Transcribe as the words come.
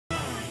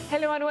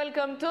Hello and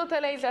welcome to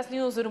Teleislas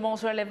News with the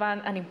most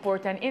relevant and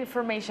important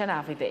information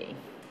every day.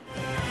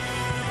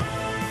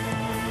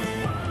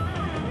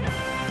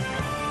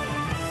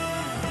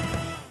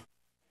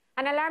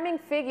 An alarming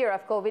figure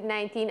of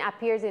COVID-19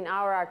 appears in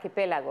our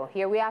archipelago.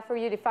 Here we offer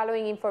you the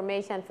following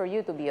information for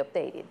you to be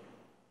updated.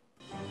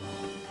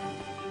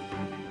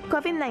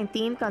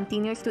 COVID-19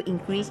 continues to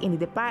increase in the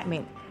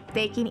department,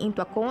 taking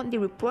into account the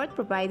report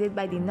provided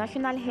by the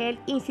National Health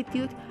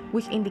Institute,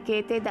 which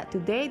indicated that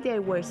today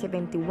there were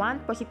 71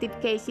 positive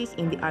cases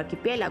in the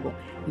archipelago,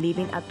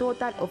 leaving a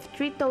total of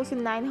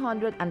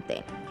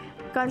 3,910.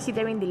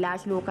 Considering the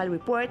last local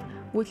report,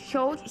 which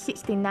showed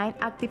 69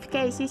 active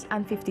cases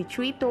and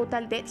 53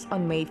 total deaths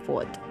on May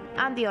 4th.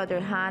 On the other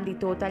hand, the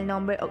total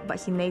number of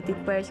vaccinated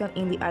persons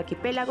in the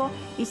archipelago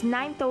is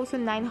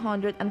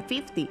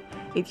 9,950.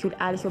 It should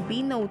also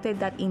be noted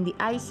that in the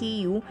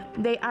ICU,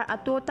 there are a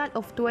total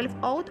of 12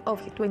 out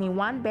of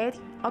 21 beds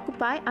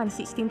occupied and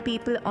 16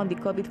 people on the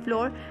COVID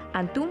floor,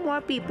 and 2 more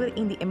people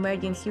in the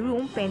emergency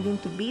room pending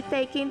to be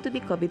taken to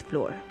the COVID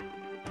floor.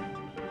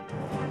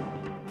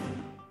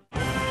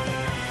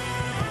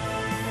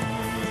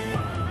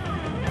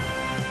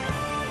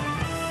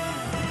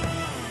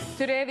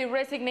 Today, the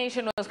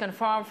resignation was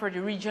confirmed for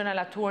the regional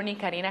attorney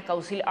Karina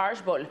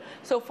Causil-Archbold.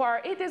 So far,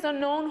 it is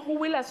unknown who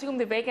will assume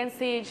the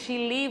vacancy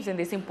she leaves in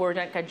this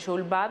important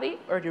control body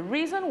or the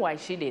reason why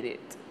she did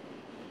it.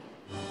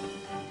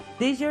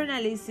 This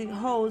journalistic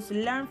host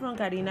learned from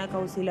Karina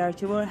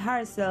Causil-Archbold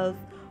herself,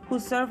 who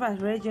served as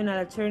Regional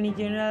Attorney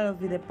General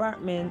of the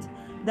department,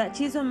 that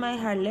she submitted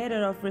her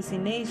letter of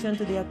resignation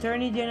to the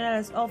Attorney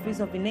General's Office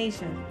of the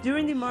Nation.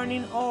 During the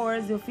morning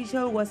hours, the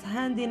official was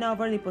handing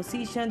over the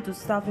position to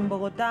staff in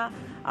Bogotá,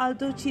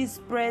 although she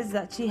expressed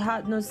that she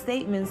had no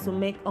statements to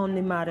make on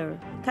the matter.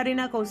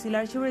 Karina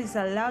Causil-Archbold is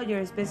a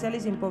lawyer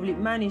specialist in public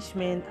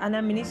management and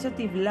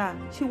administrative law.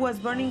 She was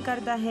born in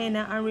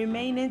Cartagena and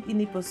remained in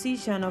the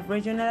position of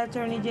Regional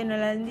Attorney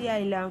General in the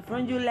island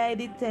from July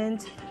 10,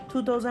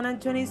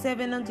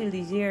 2027 until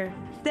this year.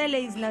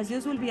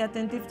 Teleislas will be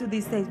attentive to the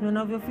statement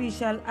of the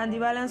official and the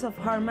balance of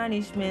her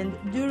management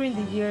during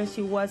the year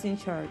she was in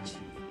charge.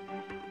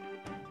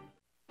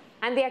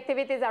 And the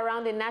activities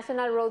around the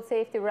national road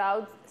safety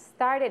routes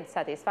started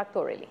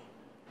satisfactorily.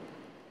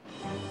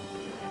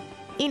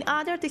 In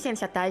order to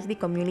sensitize the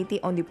community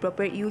on the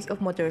proper use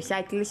of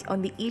motorcycles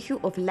on the issue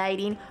of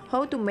lighting,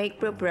 how to make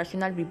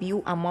proportional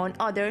review among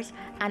others,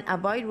 and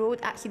avoid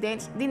road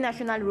accidents, the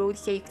National Road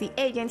Safety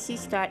Agency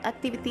started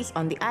activities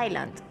on the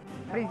island.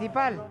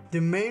 The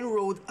main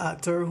road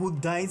actor who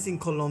dies in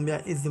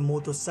Colombia is the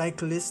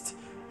motorcyclist,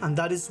 and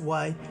that is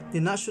why the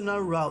national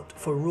route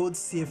for road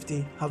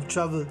safety have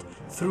traveled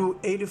through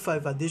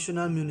 85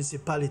 additional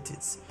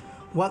municipalities.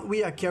 What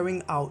we are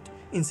carrying out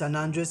in San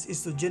Andres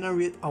is to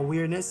generate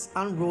awareness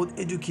and road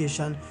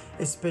education,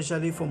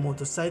 especially for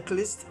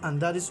motorcyclists, and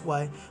that is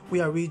why we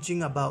are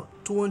reaching about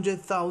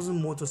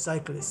 200,000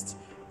 motorcyclists,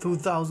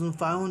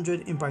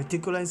 2,500 in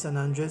particular in San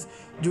Andres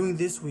during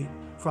this week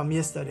from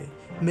yesterday,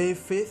 May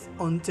 5th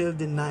until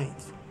the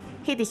 9th.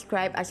 He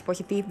described as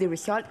positive the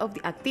result of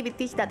the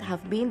activities that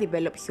have been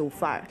developed so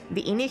far.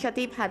 The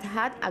initiative had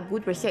had a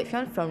good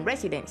reception from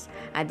residents.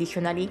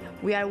 Additionally,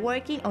 we are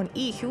working on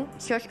issues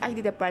such as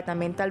the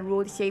departmental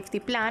road safety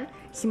plan,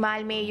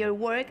 small major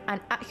work, and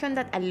action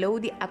that allow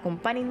the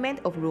accompaniment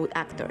of road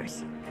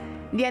actors.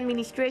 The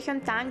administration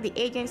thanked the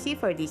agency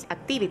for this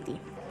activity.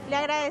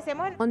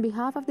 On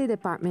behalf of the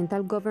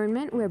departmental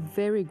government, we are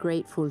very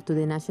grateful to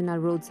the National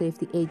Road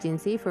Safety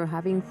Agency for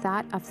having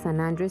thought of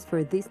San Andres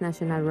for this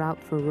national route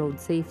for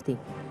road safety.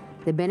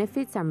 The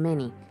benefits are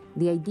many.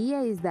 The idea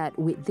is that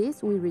with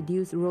this, we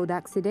reduce road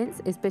accidents,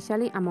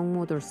 especially among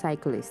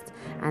motorcyclists,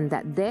 and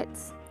that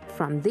deaths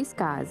from this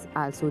cause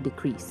also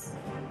decrease.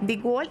 The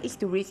goal is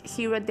to reach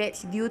 0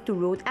 deaths due to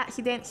road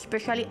accidents,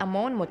 especially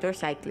among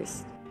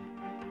motorcyclists.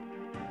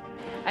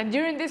 And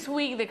during this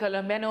week, the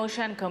Colombian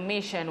Ocean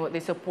Commission, with the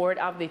support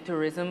of the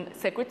Tourism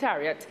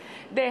Secretariat,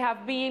 they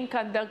have been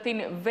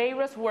conducting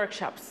various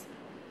workshops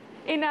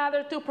in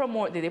order to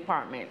promote the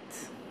department.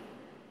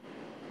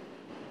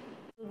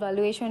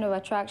 Valuation of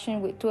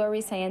attraction with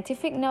tourist,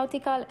 scientific,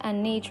 nautical,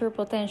 and nature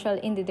potential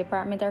in the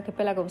department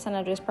archipelago of San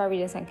Andres,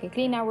 Providence, and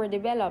Queclina were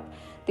developed.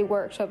 The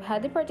workshop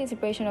had the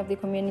participation of the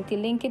community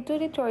linked to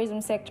the tourism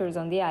sectors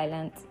on the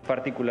island.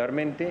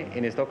 Particularmente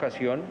en esta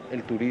ocasión,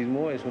 el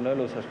turismo es uno de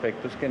los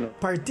aspectos que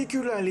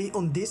Particularly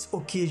on this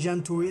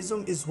occasion,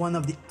 tourism is one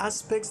of the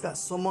aspects that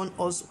summon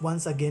us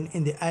once again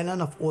in the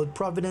island of Old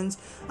Providence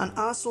and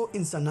also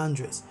in San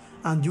Andres.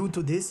 And due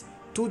to this,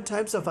 2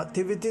 types of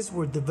activities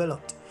were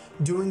developed.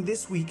 During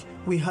this week,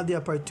 we had the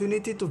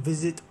opportunity to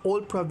visit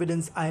Old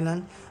Providence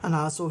Island and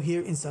also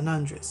here in San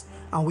Andres,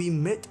 and we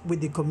met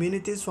with the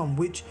communities from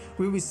which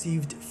we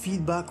received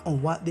feedback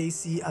on what they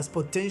see as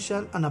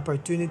potential and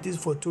opportunities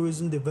for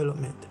tourism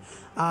development.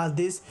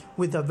 This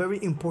with a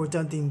very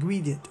important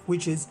ingredient,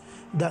 which is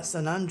that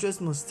San Andres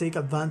must take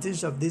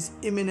advantage of this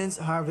imminent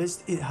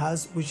harvest it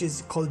has, which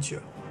is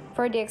culture.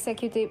 For the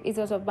executive, it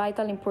was of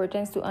vital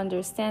importance to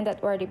understand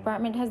that our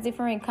department has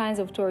different kinds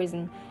of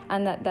tourism,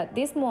 and that at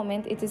this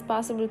moment it is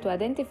possible to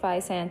identify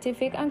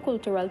scientific and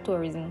cultural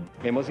tourism.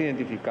 Hemos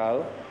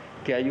identificado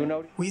que hay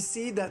una... We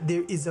see that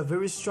there is a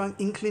very strong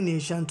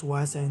inclination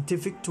towards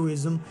scientific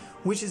tourism,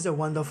 which is a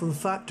wonderful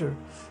factor,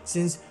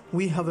 since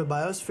we have a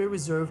biosphere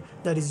reserve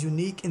that is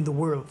unique in the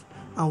world,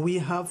 and we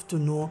have to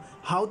know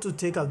how to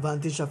take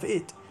advantage of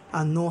it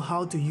and know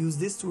how to use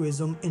this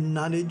tourism in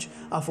knowledge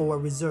of our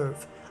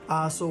reserve.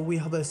 Also, we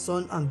have a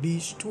sun and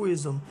beach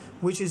tourism,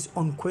 which is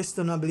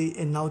unquestionably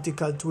a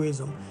nautical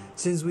tourism,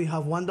 since we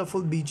have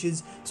wonderful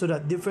beaches so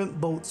that different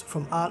boats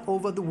from all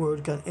over the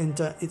world can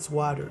enter its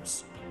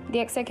waters. The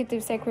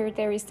Executive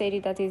Secretary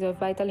stated that it is of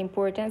vital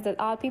importance that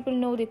all people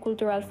know the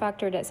cultural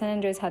factor that San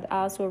Andres had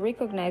also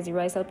recognized the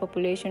racial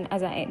population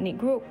as an ethnic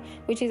group,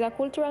 which is a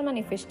cultural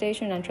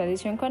manifestation and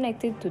tradition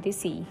connected to the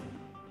sea.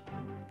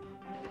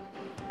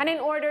 And in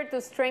order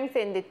to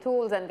strengthen the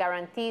tools and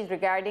guarantees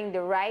regarding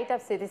the right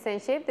of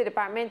citizenship, the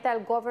departmental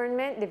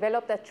government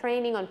developed a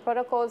training on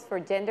protocols for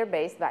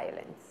gender-based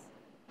violence.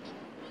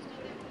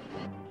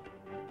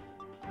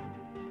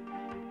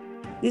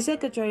 The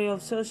Secretary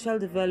of Social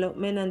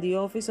Development and the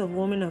Office of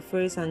Women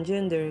Affairs and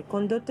Gender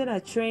conducted a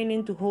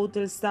training to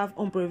hotel staff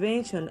on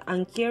prevention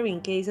and care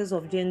in cases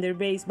of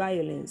gender-based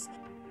violence.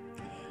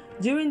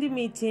 During the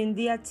meeting,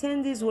 the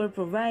attendees were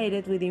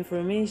provided with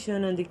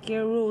information on the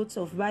care routes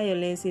of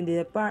violence in the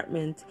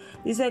department.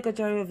 The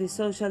Secretary of the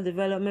Social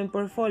Development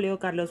Portfolio,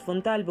 Carlos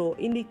Fontalvo,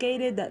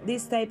 indicated that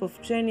this type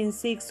of training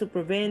seeks to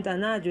prevent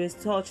and address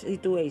such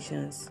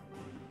situations.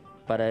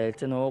 Para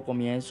este nuevo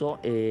comienzo,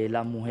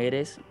 las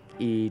mujeres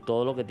y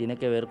todo lo que tiene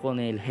que ver con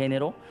el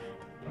género.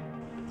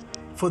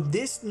 For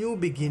this new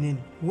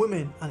beginning,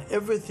 women and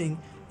everything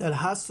that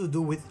has to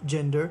do with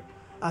gender,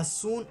 as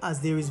soon as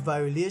there is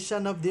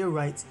violation of their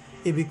rights,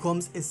 it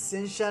becomes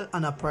essential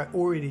and a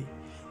priority.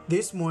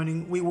 This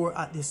morning, we were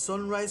at the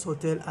Sunrise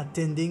Hotel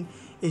attending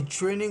a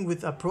training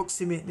with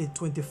approximately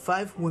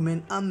 25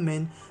 women and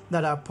men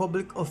that are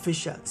public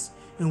officials,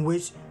 in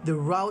which the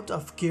route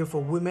of care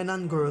for women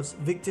and girls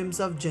victims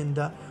of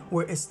gender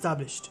were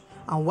established,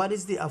 and what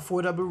is the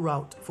affordable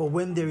route for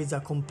when there is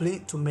a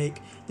complaint to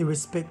make the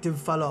respective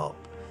follow-up.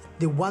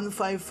 The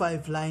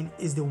 155 line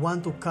is the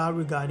one to call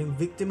regarding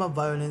victim of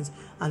violence,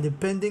 and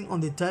depending on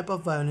the type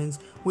of violence,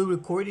 we will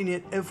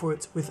coordinate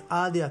efforts with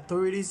all the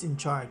authorities in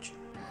charge.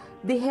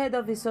 The head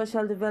of the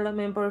Social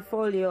Development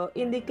Portfolio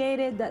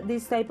indicated that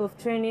this type of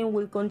training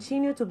will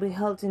continue to be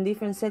held in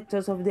different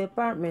sectors of the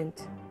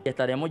department.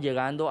 Estaremos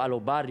llegando a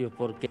los barrios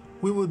porque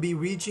we will be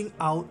reaching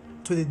out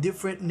to the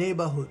different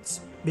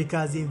neighborhoods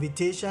because the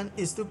invitation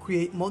is to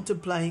create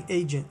multiplying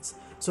agents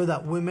so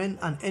that women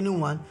and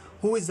anyone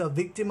who is a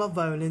victim of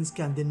violence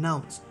can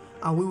denounce,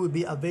 and we will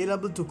be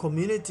available to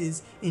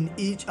communities in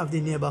each of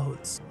the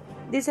neighborhoods.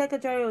 The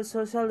Secretary of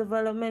Social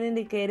Development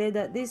indicated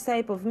that this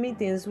type of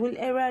meetings will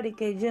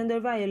eradicate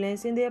gender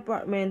violence in the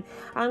department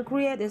and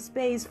create a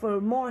space for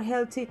more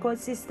healthy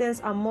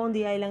coexistence among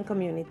the island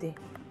community.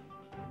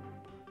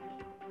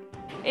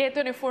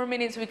 8:24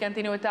 minutes, we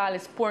continue with all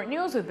sport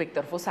news with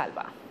Victor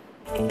Fosalva.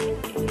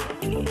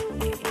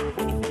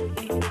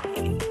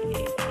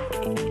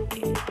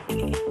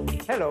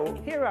 Hello,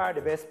 here are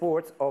the best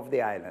sports of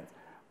the island.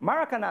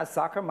 Maracaná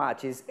soccer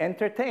matches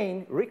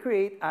entertain,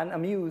 recreate, and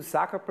amuse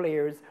soccer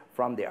players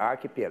from the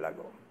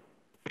archipelago.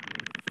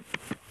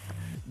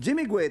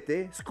 Jimmy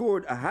Guete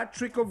scored a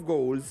hat-trick of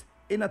goals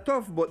in a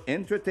tough but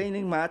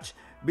entertaining match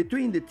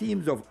between the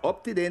teams of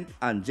Optident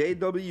and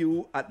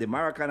JW at the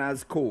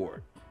Maracaná's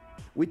court.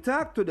 We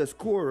talked to the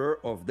scorer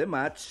of the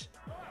match.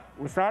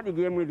 We started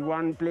the game with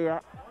one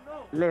player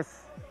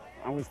less,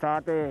 and we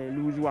started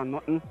lose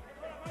 1-0.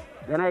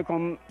 Then I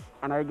come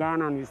and I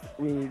gone, and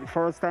we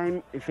first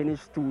time it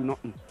finished 2-0.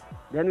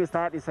 Then we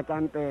start the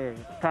second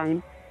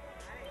time,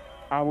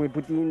 and we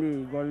put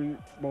in the goal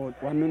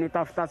about 1 minute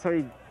after, so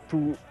it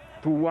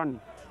 2-1.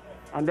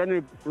 And then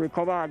we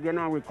recover again,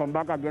 and we come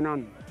back again,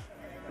 and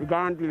we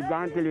gone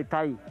till we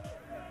tie.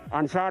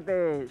 And short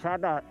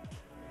a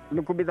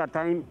little bit of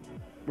time,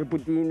 we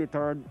put in the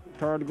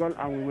third goal,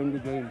 and we win the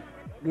game.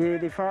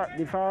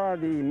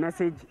 The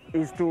message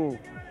is to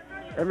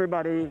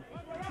everybody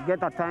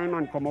get a time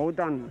and come out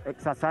and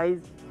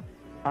exercise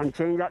and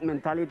change that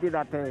mentality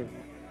that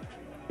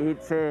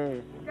it's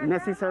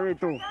necessary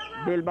to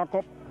build back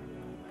up.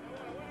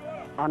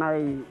 And I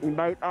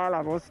invite all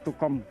of us to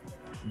come.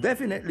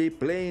 Definitely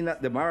playing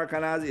at the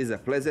Maracaná is a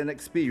pleasant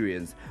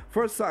experience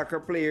for soccer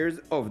players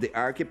of the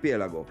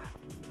archipelago.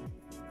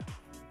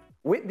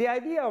 With the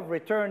idea of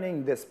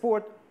returning the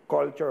sport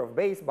culture of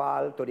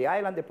baseball to the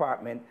island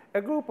department,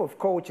 a group of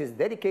coaches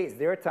dedicates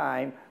their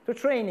time to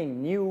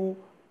training new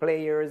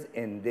players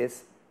in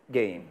this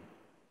game.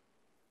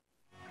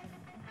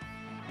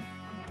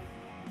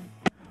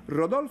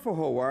 Rodolfo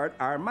Howard,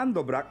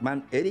 Armando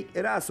Brackman, Eric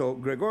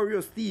Erazo, Gregorio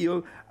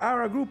Steele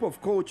are a group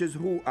of coaches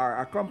who are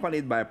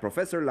accompanied by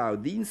Professor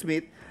Laudine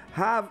Smith,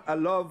 have a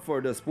love for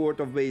the sport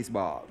of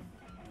baseball.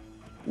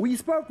 We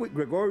spoke with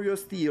Gregorio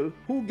Steele,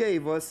 who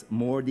gave us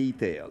more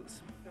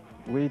details.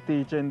 We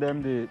teaching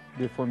them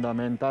the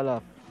fundamental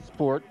of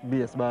sport,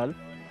 baseball.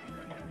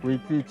 We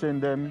teaching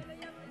them,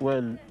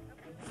 well,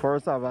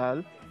 first of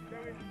all,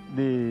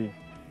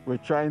 we're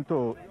trying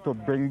to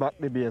bring back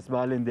the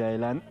baseball in the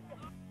island.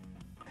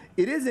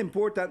 It is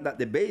important that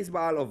the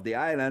baseball of the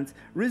islands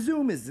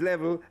resume its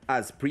level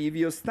as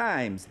previous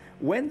times,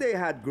 when they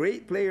had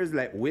great players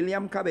like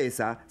William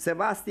Cabeza,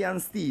 Sebastian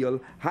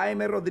Steele,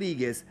 Jaime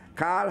Rodriguez,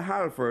 Carl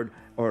Halford,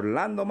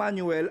 Orlando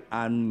Manuel,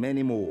 and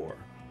many more.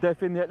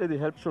 Definitely the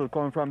help should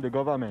come from the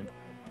government,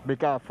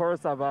 because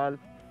first of all,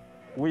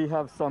 we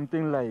have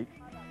something like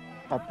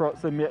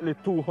approximately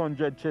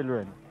 200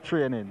 children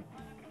training.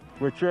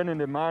 We train in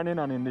the morning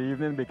and in the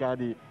evening because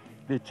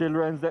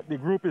the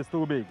group is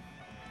too big.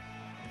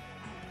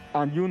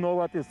 And you know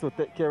what it is to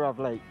take care of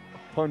like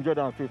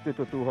 150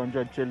 to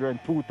 200 children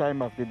 2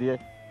 times of the day,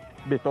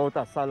 without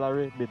a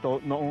salary,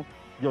 without nothing.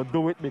 You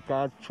do it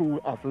because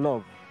true of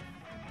love.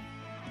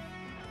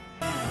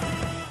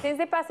 Since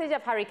the passage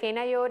of Hurricane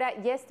Iota,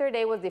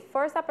 yesterday was the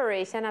first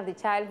operation of the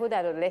Childhood,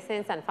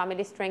 Adolescence, and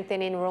Family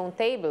Strengthening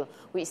Roundtable,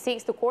 which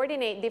seeks to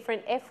coordinate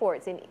different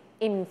efforts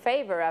in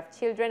favor of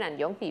children and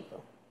young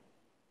people.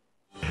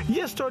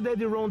 Yesterday,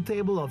 the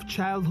roundtable of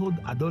Childhood,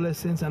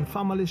 Adolescence, and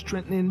Family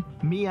Strengthening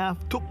 (MIAF)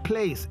 took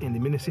place in the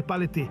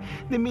municipality.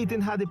 The meeting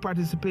had the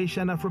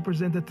participation of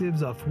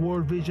representatives of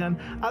World Vision,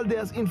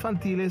 Aldeas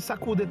Infantiles,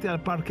 Sacúdete al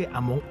Parque,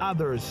 among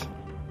others.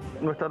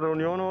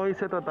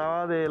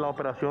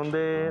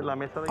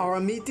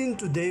 Our meeting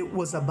today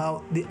was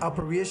about the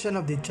operation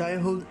of the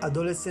Childhood,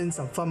 Adolescence,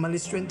 and Family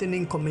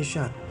Strengthening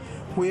Commission,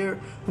 where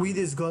we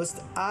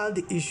discussed all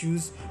the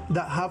issues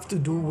that have to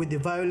do with the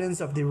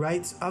violence of the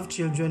rights of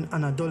children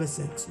and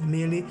adolescents,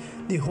 mainly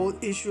the whole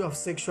issue of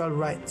sexual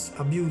rights,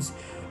 abuse,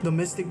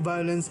 domestic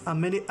violence, and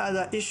many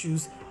other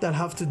issues that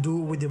have to do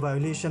with the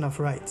violation of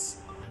rights.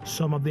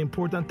 Some of the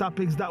important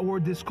topics that were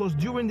discussed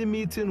during the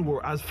meeting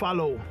were as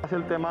follows.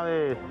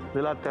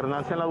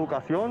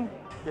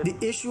 The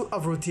issue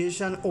of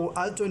rotation or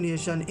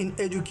alternation in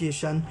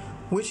education,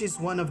 which is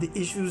one of the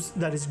issues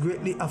that is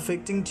greatly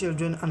affecting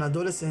children and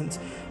adolescents.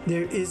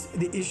 There is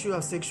the issue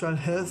of sexual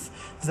health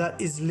that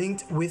is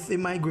linked with the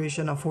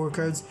migration of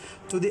workers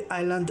to the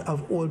island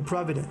of Old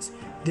Providence.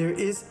 There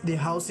is the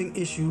housing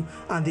issue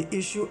and the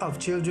issue of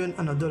children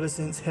and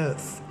adolescents'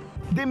 health.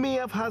 The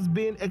MIAF has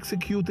been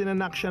executing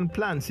an action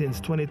plan since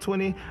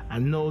 2020,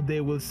 and now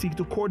they will seek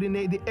to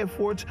coordinate the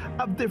efforts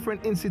of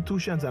different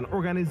institutions and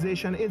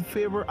organizations in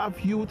favor of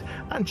youth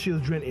and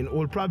children in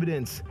Old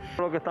Providence.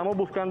 What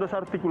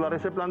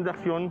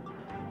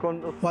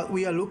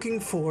we are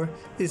looking for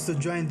is to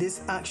join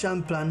this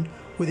action plan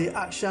with the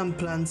action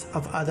plans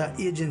of other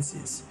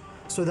agencies,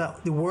 so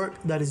that the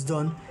work that is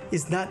done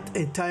is not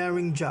a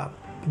tiring job,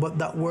 but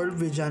that World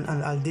Vision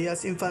and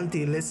Aldeas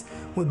Infantiles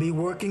will be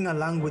working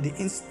along with the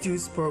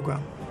Institute's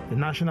program. The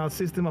National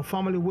System of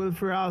Family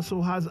Welfare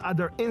also has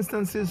other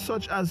instances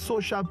such as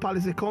Social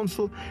Policy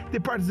Council, the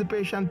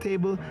Participation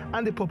Table,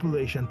 and the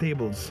Population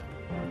Tables.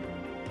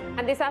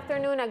 And this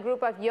afternoon, a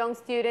group of young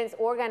students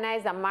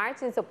organized a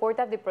march in support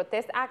of the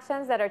protest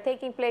actions that are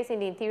taking place in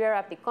the interior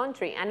of the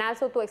country, and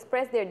also to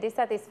express their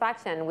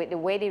dissatisfaction with the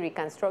way the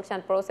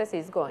reconstruction process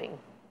is going.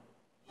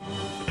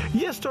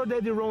 Yesterday,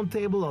 the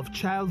roundtable of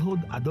Childhood,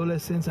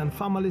 Adolescence, and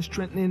Family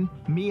Strengthening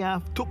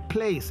 (MIAF) took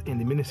place in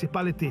the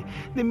municipality.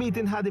 The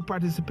meeting had the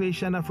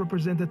participation of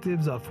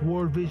representatives of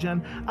World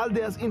Vision,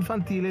 Aldeas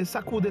Infantiles,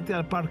 Sacúdete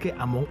al Parque,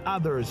 among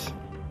others.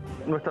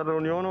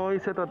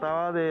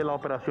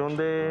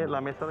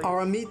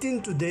 Our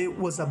meeting today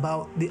was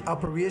about the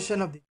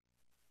operation of the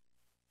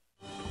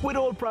with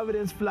Old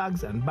Providence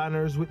flags and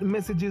banners with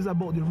messages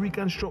about the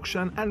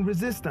reconstruction and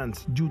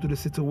resistance due to the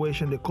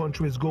situation the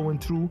country is going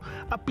through.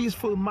 A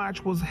peaceful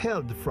march was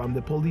held from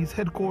the police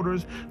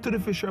headquarters to the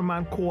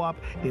Fisherman Co-op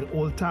in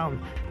Old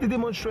Town. The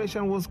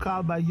demonstration was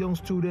called by young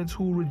students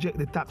who reject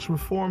the tax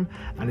reform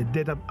and the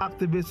death of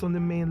activists on the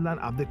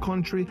mainland of the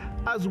country,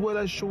 as well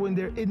as showing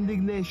their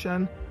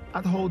indignation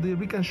at how the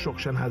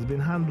reconstruction has been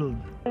handled.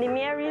 The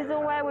main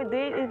reason why we do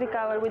it is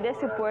because we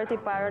support the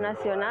Paro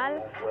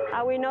Nacional,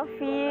 and we don't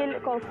feel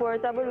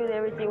comfortable with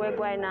everything we're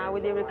going on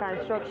with the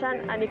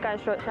reconstruction and the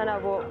construction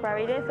of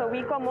Providence. So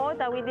we come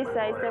out and we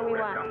decide that we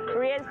want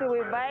raise for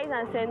we buy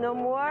and say no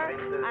more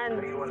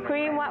and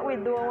scream what we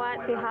don't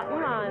want to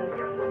happen,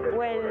 and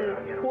well,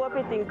 hope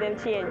things them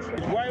change.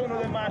 Why we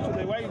don't march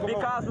today? Why you come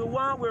because we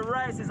want we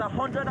rise. It's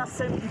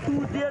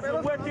 172 days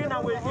we're waiting,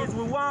 and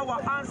we want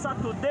our answer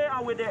today,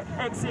 and we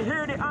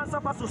hear the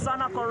answer for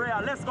Susana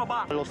Correa. Let's go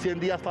back. Los 100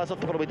 días falsos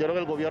que prometieron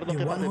el gobierno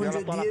que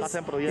mantenían toda la casa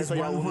en Providencia y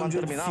aún no han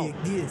terminado.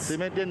 ¿Sí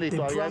me entiendes? Y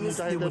todavía hay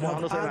mucha gente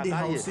mojándose en la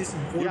calle.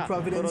 Ya,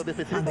 pero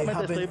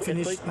específicamente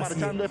estoy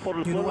marchando por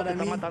el pueblo que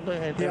está matando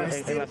gente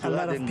en la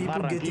ciudad, en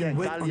Barranquilla, en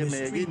Cali, en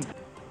Medellín.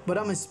 but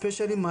I'm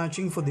especially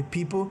marching for the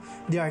people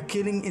they are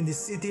killing in the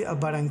city of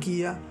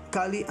Barranquilla,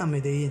 Cali, and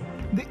Medellin.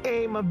 The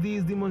aim of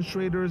these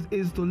demonstrators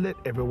is to let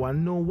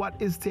everyone know what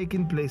is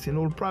taking place in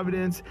Old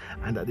Providence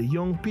and that the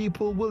young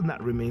people will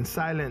not remain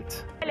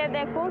silent. Let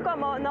them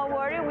come out, no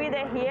worry, we're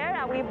here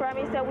and we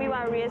promise that we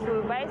want to raise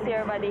full vice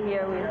everybody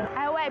here with.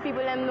 I want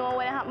people to know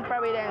what happened in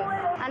Providence.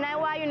 And I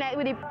want to unite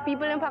with the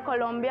people in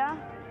Colombia,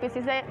 because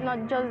it's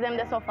not just them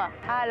that suffer,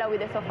 all of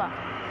them suffer.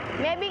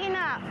 Maybe in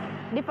a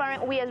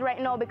different ways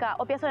right now because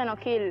up here so they're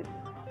not killed.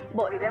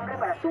 But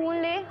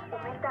soonly,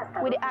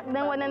 with the act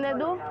them what they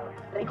do,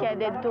 they can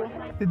dead too.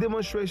 The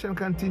demonstration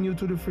continued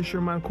to the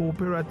Fisherman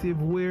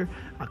Cooperative where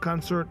a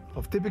concert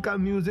of typical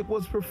music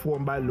was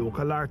performed by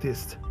local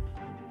artists.